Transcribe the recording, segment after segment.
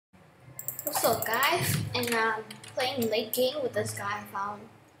What's up, guys? And I'm playing late game with this guy I found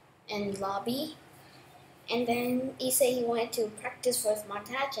in lobby. And then he said he wanted to practice for his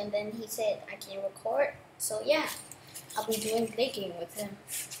montage, and then he said I can record. So yeah, I'll be doing late game with him.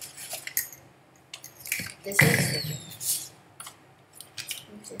 This is late game.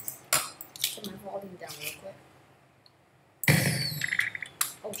 Let me just put my volume down real quick.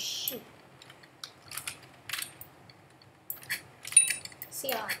 Oh shoot. See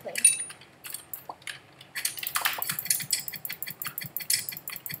how I play.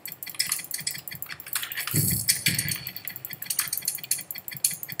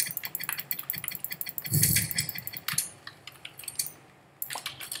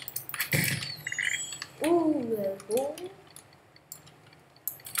 Ooh, goal.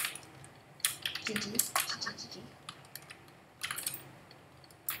 GG, GG.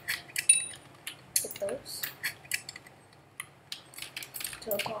 Hit those.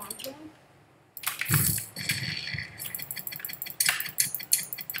 Teleport onto him.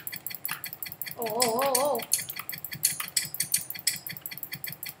 Oh.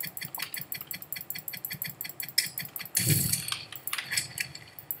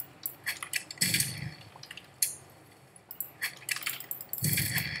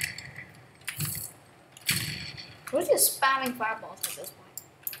 We're just spamming fireballs at this point.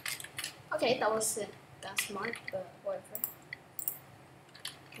 Okay, that was it. That's smart, but whatever.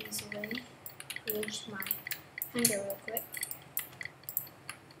 Easy way. Reach my hanger real quick.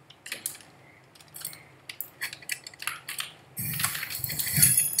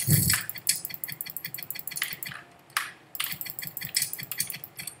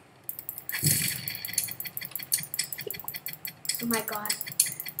 Oh my god.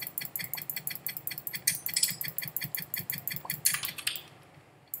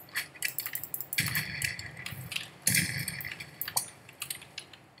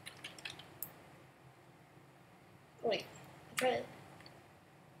 Wait, I tried it.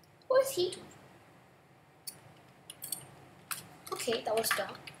 What is he doing? Okay, that was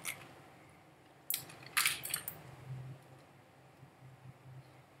dumb.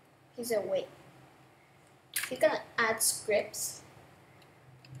 He said, wait. He's gonna add scripts.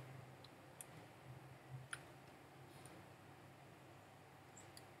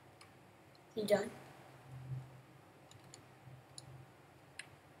 You done?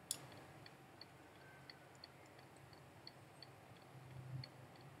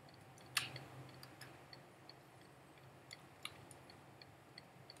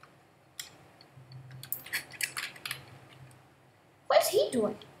 What is he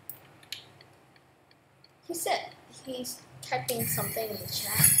doing? He said he's typing something in the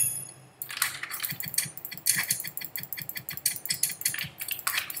chat.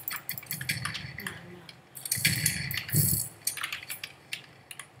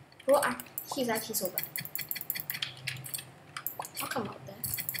 Bro, he's actually so bad. I'll come out there.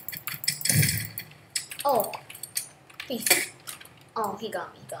 Oh, please. Oh, he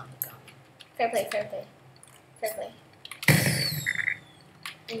got me. Fair play.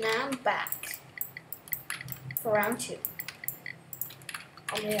 And now I'm back for round 2.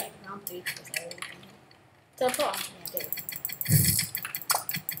 Oh yeah, round 3 because I already beat him. Teleport. Yeah, I did.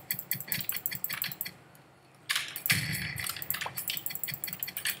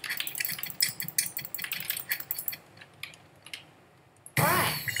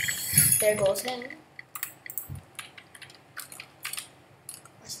 Alright. There goes him.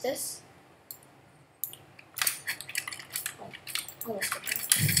 What's this? Oh, almost got that.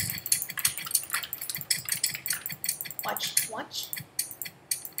 Watch.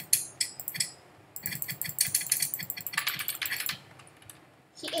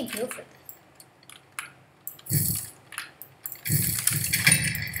 He ain't good for that.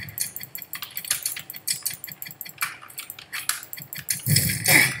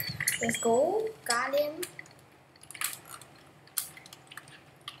 Let's go. Got him.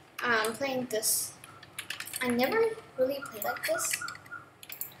 I'm playing this. I never really played like this.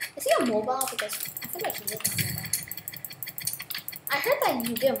 Is he on mobile? Because I feel like he is on mobile. I heard that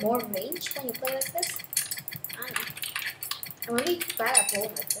you get more range when you play like this. I don't know. I'm really bad at bowling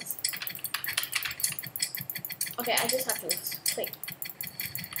like this. Okay, I just have to click.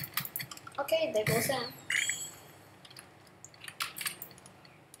 Okay, there goes Sam.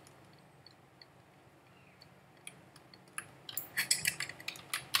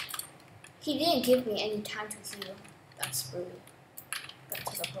 He didn't give me any time to heal. That's rude. Gotta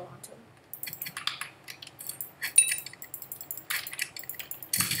take a blow onto him.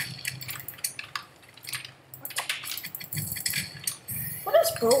 What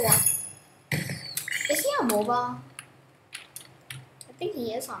does bro want? Is he on mobile? I think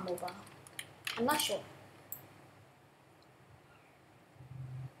he is on mobile. I'm not sure.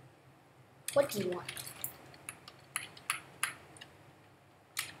 What do you want?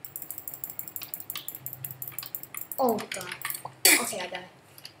 Oh god. Okay, I died.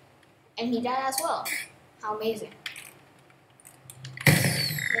 And he died as well. How amazing.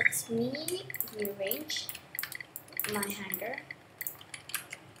 Let's me rearrange my hanger.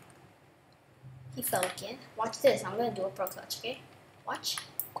 He fell again. Watch this. I'm gonna do a pro clutch, okay? Watch.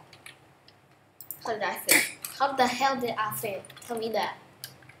 How did I fail? How the hell did I fail? Tell me that.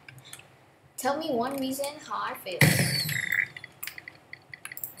 Tell me one reason how I failed.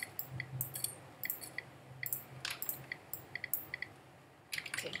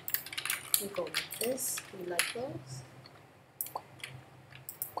 Okay. We go like this. We like those.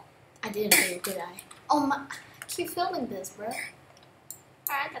 I didn't fail, did I? Oh my. Keep filming this, bro.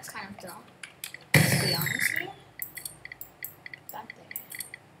 Alright, that's kind of dumb. Let's be honest here. Back there.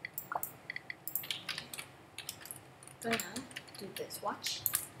 Gonna do this. Watch.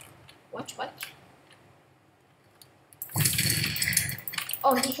 Watch, watch.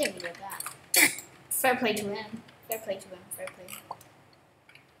 Oh, he hit me with that. Fair play to him. Fair play to him. Fair play.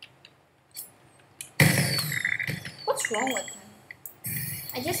 What's wrong with him?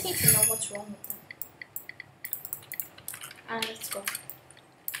 I just need to know what's wrong with him. Alright, let's go.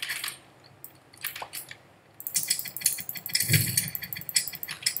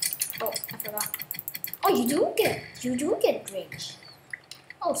 Oh, I forgot. Oh, you do get range.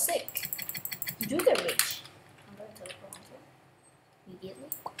 Oh, sick. You do get range. I'm gonna teleport onto it immediately.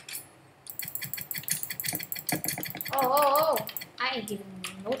 Oh. I ain't giving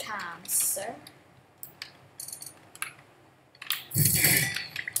you no time, sir.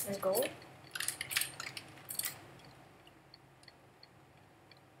 Let's go.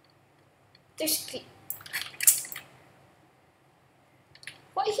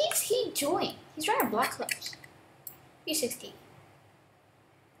 What is he doing? He's trying to block clutch. 360.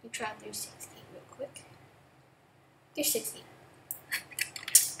 You try 360 real quick. 360.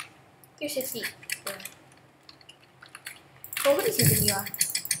 360. Well, who does he think you are?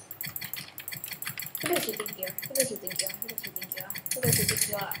 Who does he think you are? Who does he think you are? Who does he think you are? Who does he think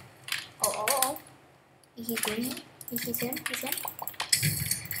you are? Oh. He's doing it. He's him.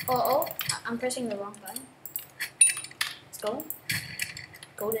 Oh. I'm pressing the wrong button. Let's go.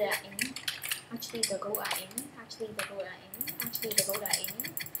 Go to that aim. Actually, the go at aim.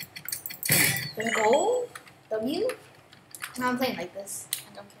 Let's go. W. Now I'm playing like this.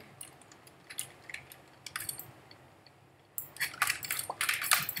 I don't care.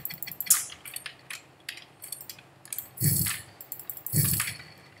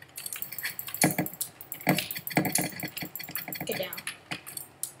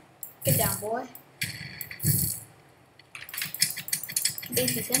 Get down, boy. He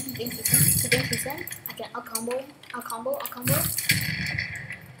thinks he's in. I'll combo.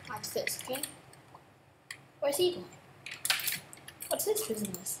 Watch this, okay? Where's he going? What's his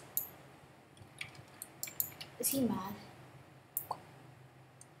business? Is he mad?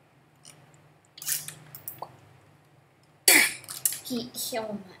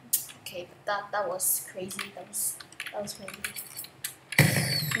 Oh man. Okay, but that was crazy. That was crazy.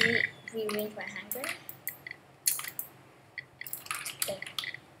 Rearrange my hanger. There.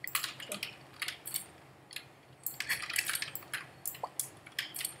 Okay.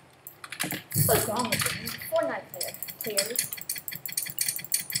 What's wrong with them? Fortnite players.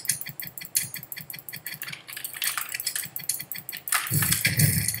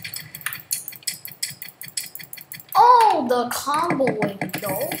 Oh, the comboing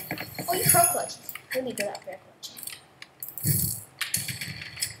though. Oh, you pro clutch. Really good at fair clutching.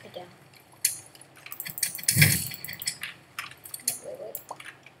 Get down.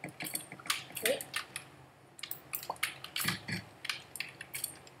 Wait.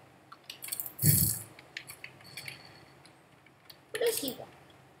 What does he want?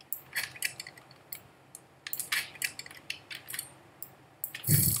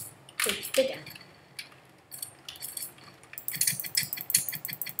 Wait, get down.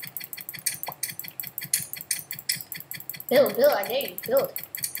 Build, I dare you, build.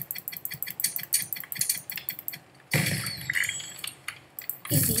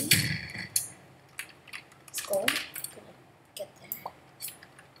 Easy. Let's go. Gonna get there.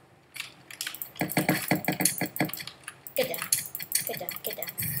 Get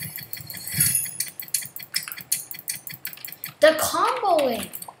down. The comboing!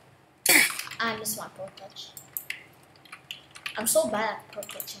 I miss my pro clutch. I'm so bad at pro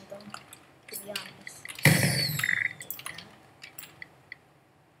clutching though, to be honest.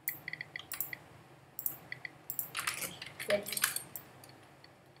 Ready.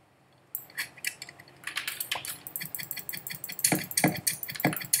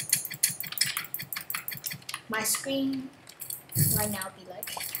 My screen right now be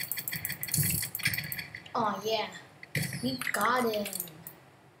like, oh yeah, we got him.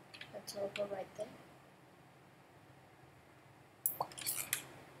 That's over right there.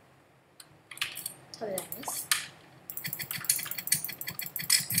 How did I miss?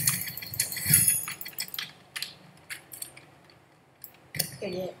 Here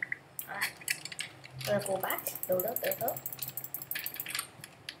it is. Alright. Gonna go back. Build up, build up.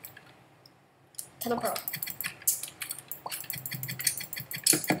 Teleport.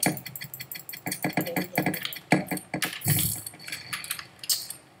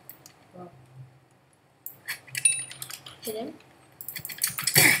 Hit him.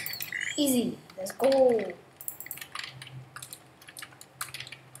 Easy. Let's go.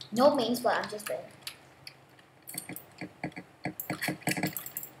 No mains, but I'm just there.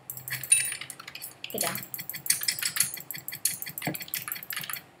 Get down.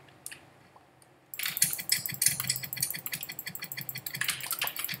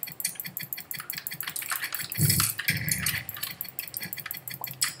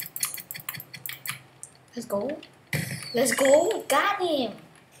 Let's go. Let's go. Got him.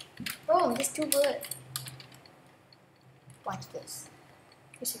 Bro, that's too good. Watch this.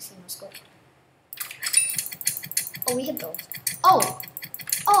 316, let's go. Oh, we hit those. Oh!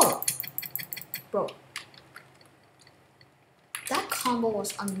 Oh! Bro. That combo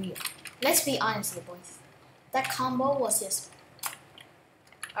was unreal. Let's be honest here, boys. That combo was just...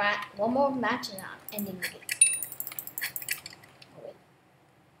 Alright, one more match and I'm ending the game.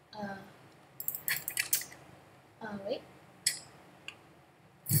 Oh, wait. Wait.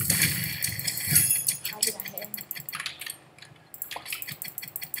 How did I hit him?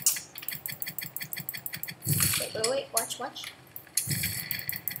 Wait, watch.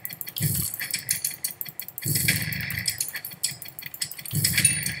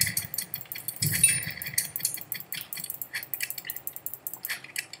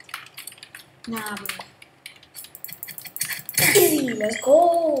 Nah, bro. Easy, let's go.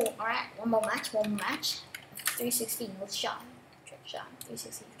 Alright, one more match. 316, no shot. Trick shot.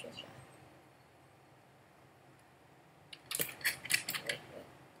 316, trick shot. Wait.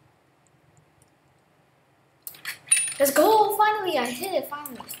 Let's go! Finally, I hit it. I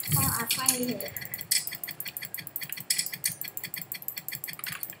finally hit it.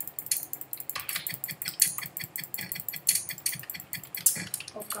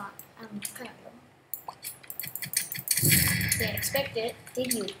 Oh god, I'm kind of low. Didn't expect it,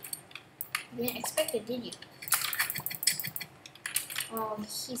 did you? Didn't expect it, did you? Oh,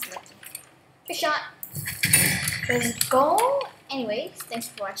 he's lucky. Good shot. Let's go. Anyways, thanks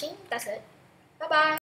for watching. That's it. Bye bye.